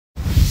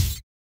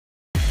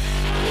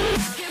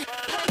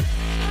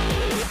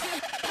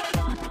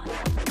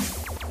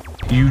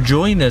you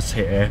join us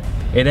here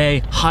in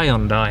a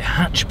Hyundai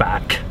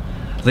hatchback,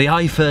 the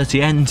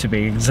i30N to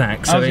be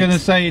exact. So I was going to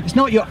say, it's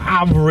not your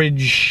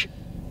average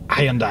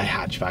Hyundai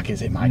hatchback,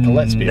 is it, Michael?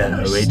 Let's be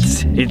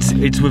honest. No,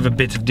 it's with a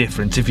bit of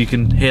difference. If you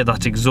can hear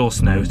that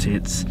exhaust note,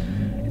 it's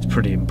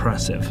pretty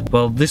impressive.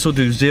 Well, this will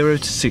do 0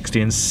 to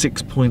 60 in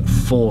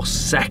 6.4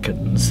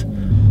 seconds.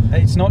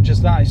 It's not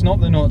just that, it's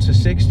not the 0 to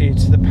 60,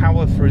 it's the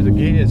power through the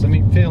gears. I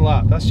mean, feel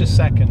that, that's just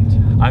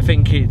second. I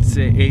think it's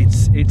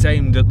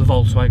aimed at the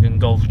Volkswagen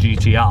Golf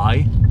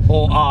GTI.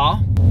 Or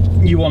R.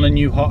 You want a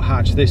new hot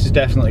hatch, this is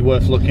definitely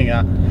worth looking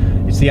at.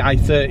 It's the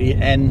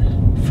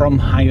i30N from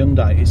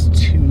Hyundai. It's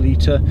 2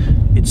 litre,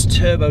 it's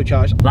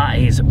turbocharged. That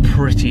is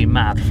pretty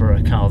mad for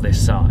a car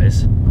this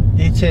size.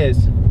 It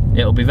is.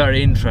 It'll be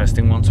very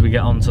interesting once we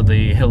get onto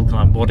the hill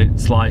climb what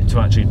it's like to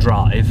actually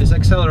drive. This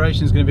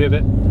acceleration is going to be a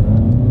bit...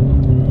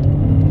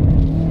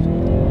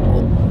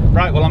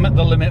 Right, well I'm at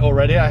the limit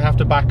already, I have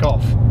to back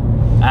off.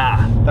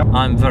 Ah,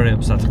 I'm very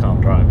upset I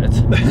can't drive it.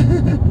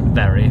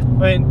 Very.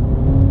 I mean...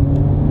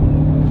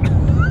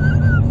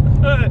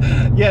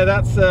 yeah,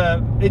 that's...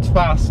 it's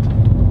fast.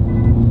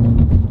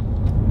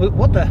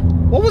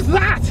 What was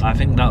that? I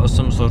think that was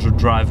some sort of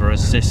driver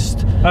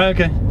assist.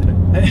 Okay.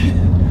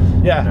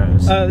 Yeah.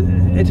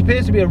 It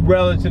appears to be a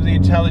relatively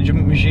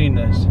intelligent machine,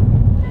 this.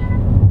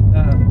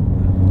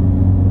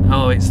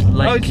 Oh, it's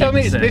lane oh, it's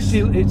telling me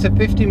it's a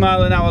 50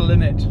 mile an hour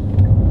limit.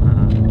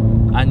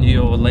 And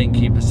your lane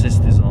keep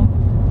assist is on.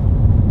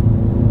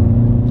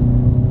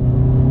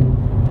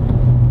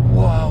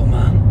 Whoa,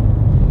 man.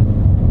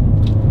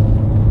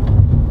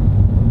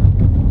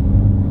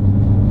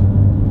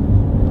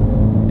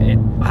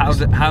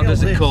 How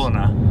does it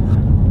corner?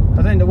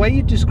 I think the way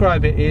you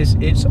describe it is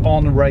it's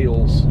on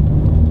rails.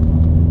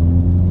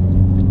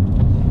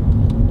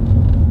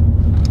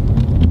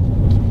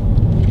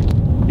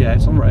 Yeah,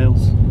 it's on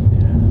rails.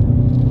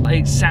 Yeah.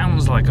 It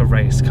sounds like a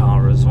race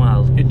car as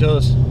well. It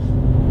does. I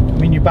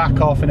mean, you back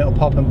off and it'll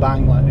pop and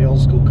bang like the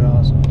old school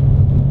cars.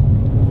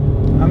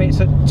 I mean, it's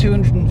at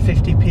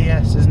 250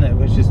 PS, isn't it?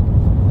 Which is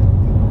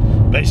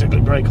basically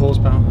brake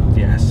horsepower.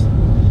 Yes.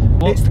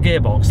 What's the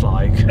gearbox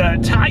like?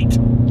 Tight.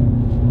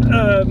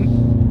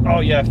 Oh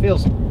yeah,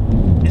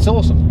 it's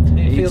awesome.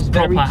 It feels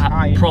very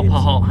tight. Proper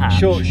hot hatch.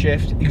 Short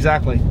shift,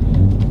 exactly.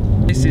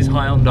 This is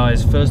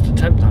Hyundai's first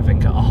attempt, I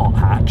think, at a hot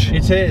hatch.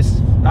 It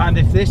is. And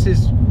if this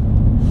is...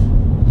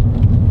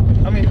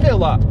 I mean, feel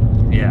that.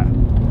 Yeah.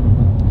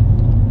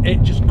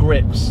 It just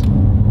grips.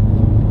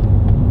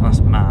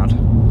 That's mad.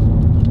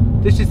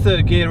 This is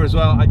third gear as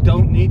well. I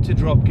don't need to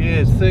drop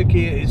gears. Third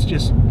gear is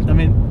just... I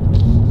mean,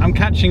 I'm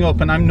catching up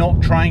and I'm not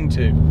trying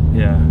to.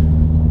 Yeah.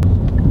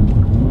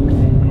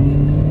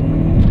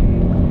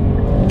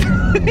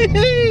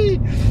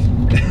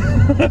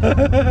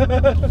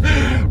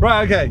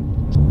 Right, okay.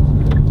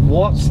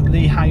 What's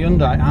the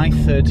Hyundai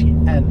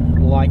i30N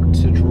like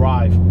to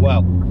drive?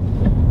 Well,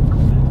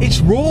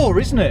 it's raw,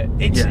 isn't it?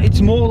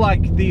 It's more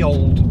like the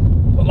old,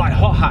 like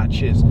hot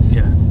hatches.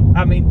 Yeah.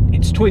 I mean,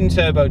 it's twin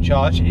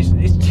turbocharged.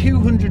 It's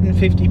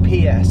 250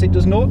 PS. It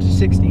does 0 to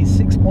 60 in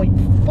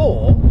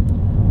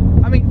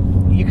 6.4. I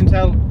mean, you can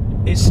tell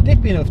it's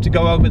stiff enough to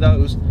go over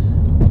those,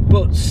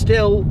 but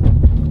still,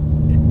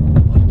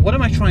 what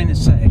am I trying to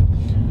say?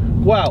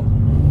 Well,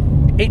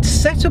 it's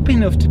set up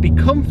enough to be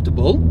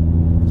comfortable,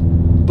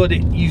 but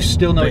you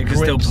still know it can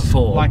grips still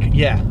perform. Like,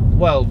 yeah.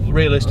 Well,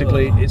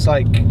 realistically, it's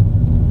like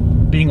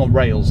being on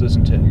rails,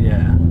 isn't it?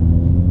 Yeah.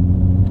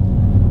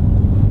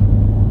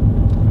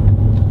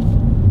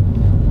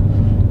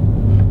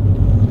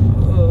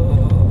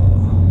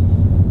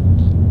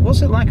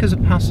 What's it like as a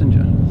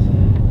passenger?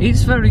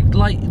 It's very,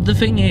 like, the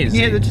thing is...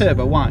 You hear the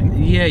turbo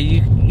whine? Yeah,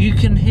 you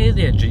can hear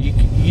the engine.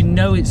 You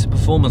know it's a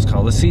performance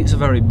car. The seats are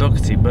very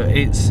buckety, but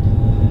it's...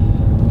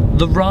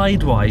 The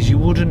ride-wise, you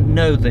wouldn't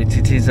know that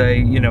it is a,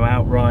 you know,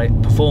 outright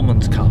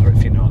performance car,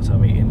 if you know what I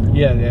mean.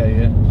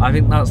 Yeah. I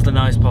think that's the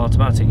nice part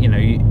about it. You know,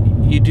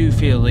 you do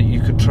feel that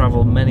you could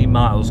travel many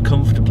miles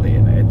comfortably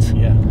in it.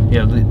 Yeah.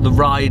 You know, the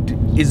ride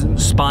isn't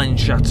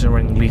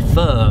spine-shatteringly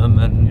firm,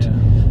 and...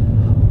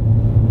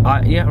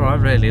 Yeah. I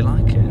really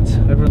like it.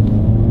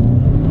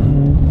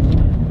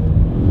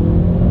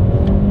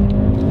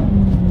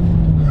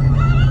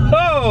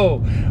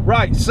 Oh,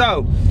 right,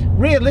 so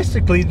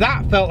realistically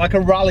that felt like a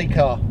rally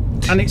car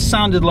and it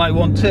sounded like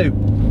one too.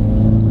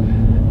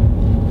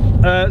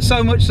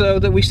 So much so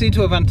that we seem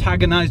to have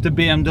antagonized a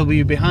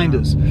BMW behind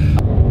us.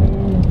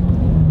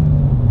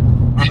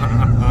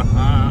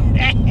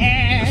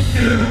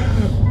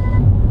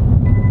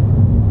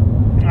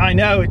 I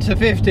know, it's a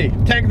 50.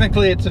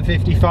 Technically it's a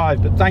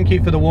 55, but thank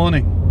you for the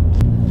warning.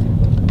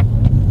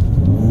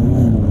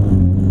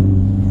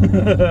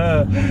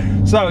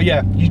 So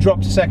yeah, you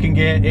drop to second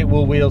gear, it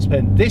will wheel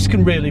spin. This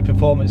can really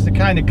perform. It's the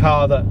kind of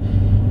car that,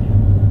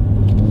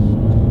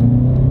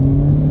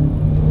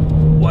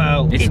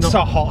 well, it's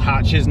a hot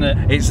hatch, isn't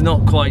it? It's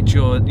not quite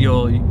your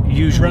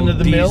usual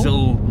run-of-the-mill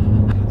diesel.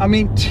 I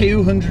mean,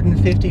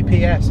 250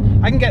 PS.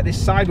 I can get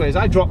this sideways.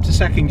 I drop to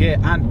second gear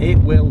and it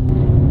will.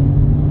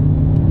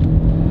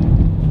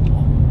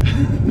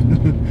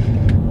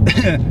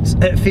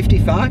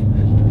 55?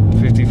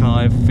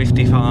 55,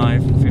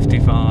 55,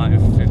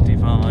 55,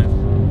 55.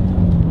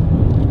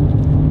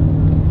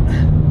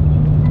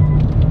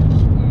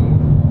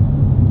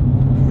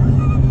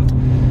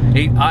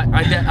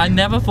 I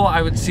never thought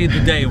I would see the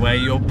day where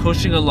you're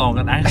pushing along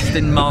an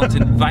Aston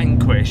Martin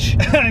Vanquish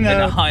in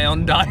a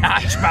Hyundai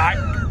hatchback.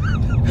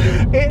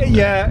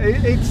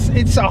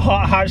 It's a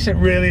hot hatch that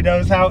really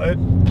knows how to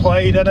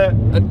play,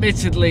 doesn't it?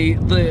 Admittedly,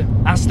 the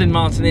Aston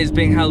Martin is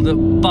being held up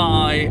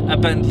by a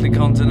Bentley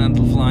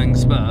Continental Flying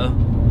Spur.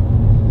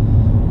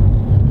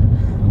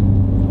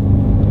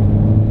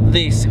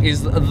 This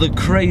is the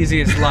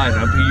craziest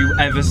lineup you'll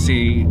ever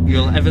see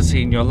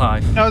in your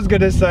life. I was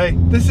gonna say,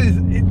 this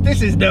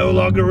is no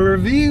longer a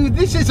review,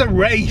 this is a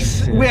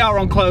race. We are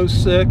on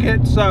closed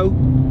circuit, so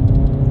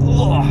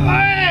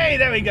hey,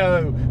 there we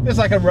go. It's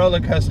like a roller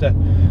coaster.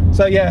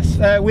 So yes,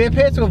 we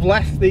appear to have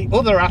left the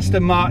other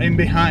Aston Martin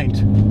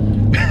behind.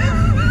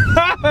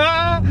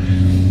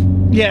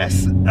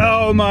 Yes,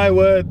 oh my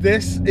word,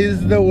 this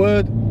is the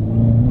word.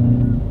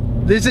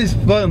 This is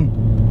fun.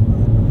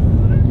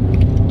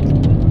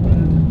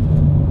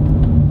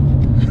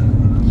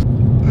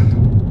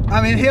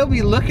 I mean, he'll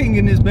be looking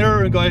in his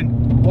mirror and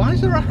going, why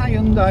is there a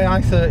Hyundai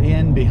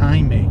i30N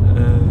behind me?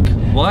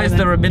 Why is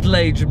there a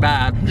middle-aged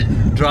man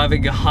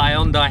driving a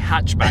Hyundai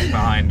hatchback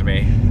behind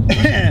me?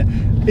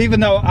 Even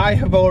though I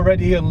have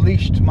already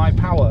unleashed my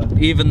power.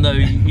 Even though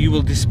you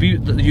will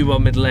dispute that you are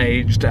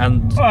middle-aged,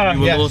 and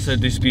you will also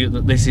dispute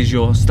that this is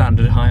your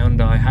standard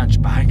Hyundai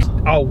hatchback.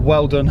 Oh,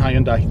 well done,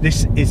 Hyundai.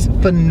 This is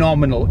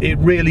phenomenal. It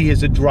really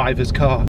is a driver's car.